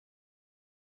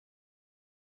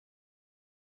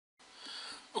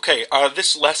Okay,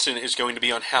 this lesson is going to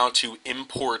be on how to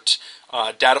import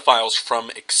data files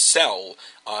from Excel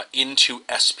into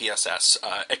SPSS.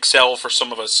 Excel, for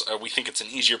some of us, we think it's an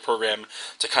easier program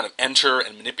to kind of enter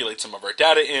and manipulate some of our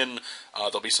data in.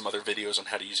 There'll be some other videos on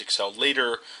how to use Excel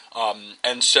later.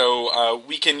 And so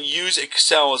we can use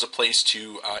Excel as a place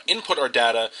to input our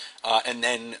data and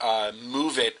then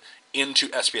move it into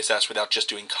SPSS without just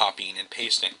doing copying and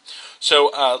pasting. So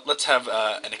let's have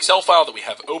an Excel file that we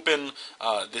have open.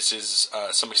 This is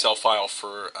some Excel file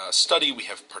for study. We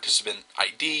have participant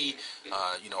ID,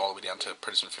 all the way down to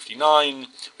participant 59.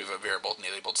 We have a variable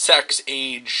labeled sex,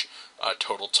 age,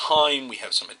 total time. We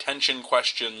have some attention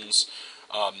questions.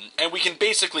 And we can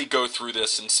basically go through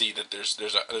this and see that there's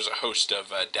a host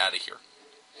of data here.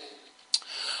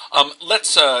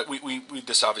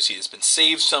 This obviously has been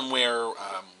saved somewhere.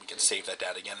 We can save that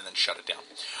data again and then shut it down.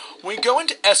 When we go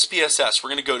into SPSS, we're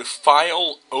going to go to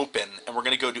File, Open, and we're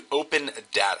going to go to Open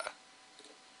Data.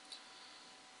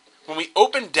 When we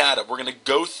open data, we're going to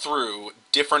go through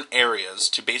different areas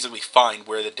to basically find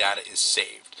where the data is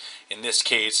saved. In this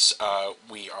case,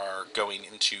 we are going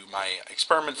into my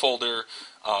experiment folder,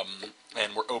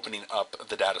 and we're opening up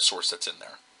the data source that's in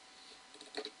there.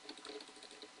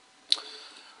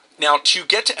 Now, to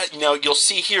get to, you'll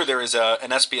see here there is an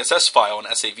SPSS file, an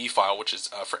SAV file, which is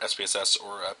for SPSS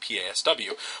or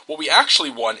PASW. What we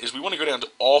actually want is we want to go down to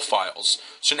All Files.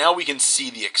 So now we can see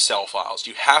the Excel files.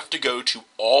 You have to go to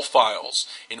All Files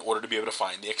in order to be able to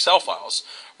find the Excel files.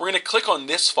 We're going to click on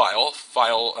this file,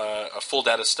 a full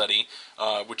data study,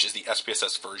 which is the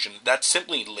SPSS version. That's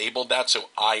simply labeled that so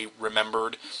I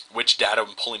remembered which data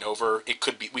I'm pulling over.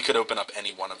 We could open up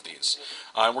any one of these.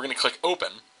 We're going to click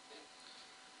Open.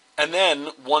 And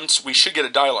then, we should get a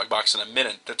dialog box in a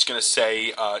minute that's going to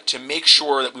say to make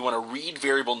sure that we want to read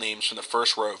variable names from the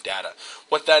first row of data.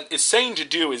 What that is saying to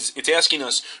do is it's asking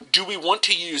us, do we want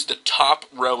to use the top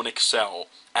row in Excel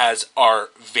as our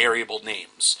variable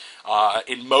names?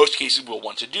 In most cases, we'll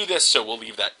want to do this, so we'll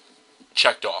leave that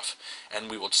checked off,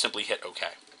 and we will simply hit OK.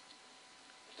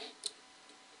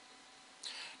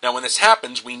 Now, when this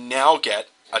happens, we now get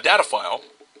a data file.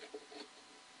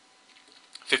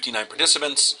 59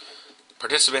 participants,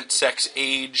 participant, sex,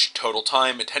 age, total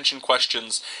time, attention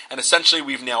questions, and essentially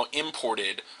we've now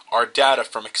imported our data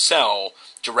from Excel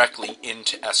directly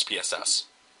into SPSS.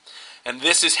 And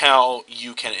this is how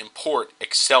you can import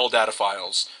Excel data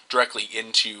files directly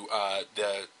into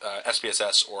the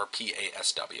SPSS or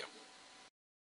PASW.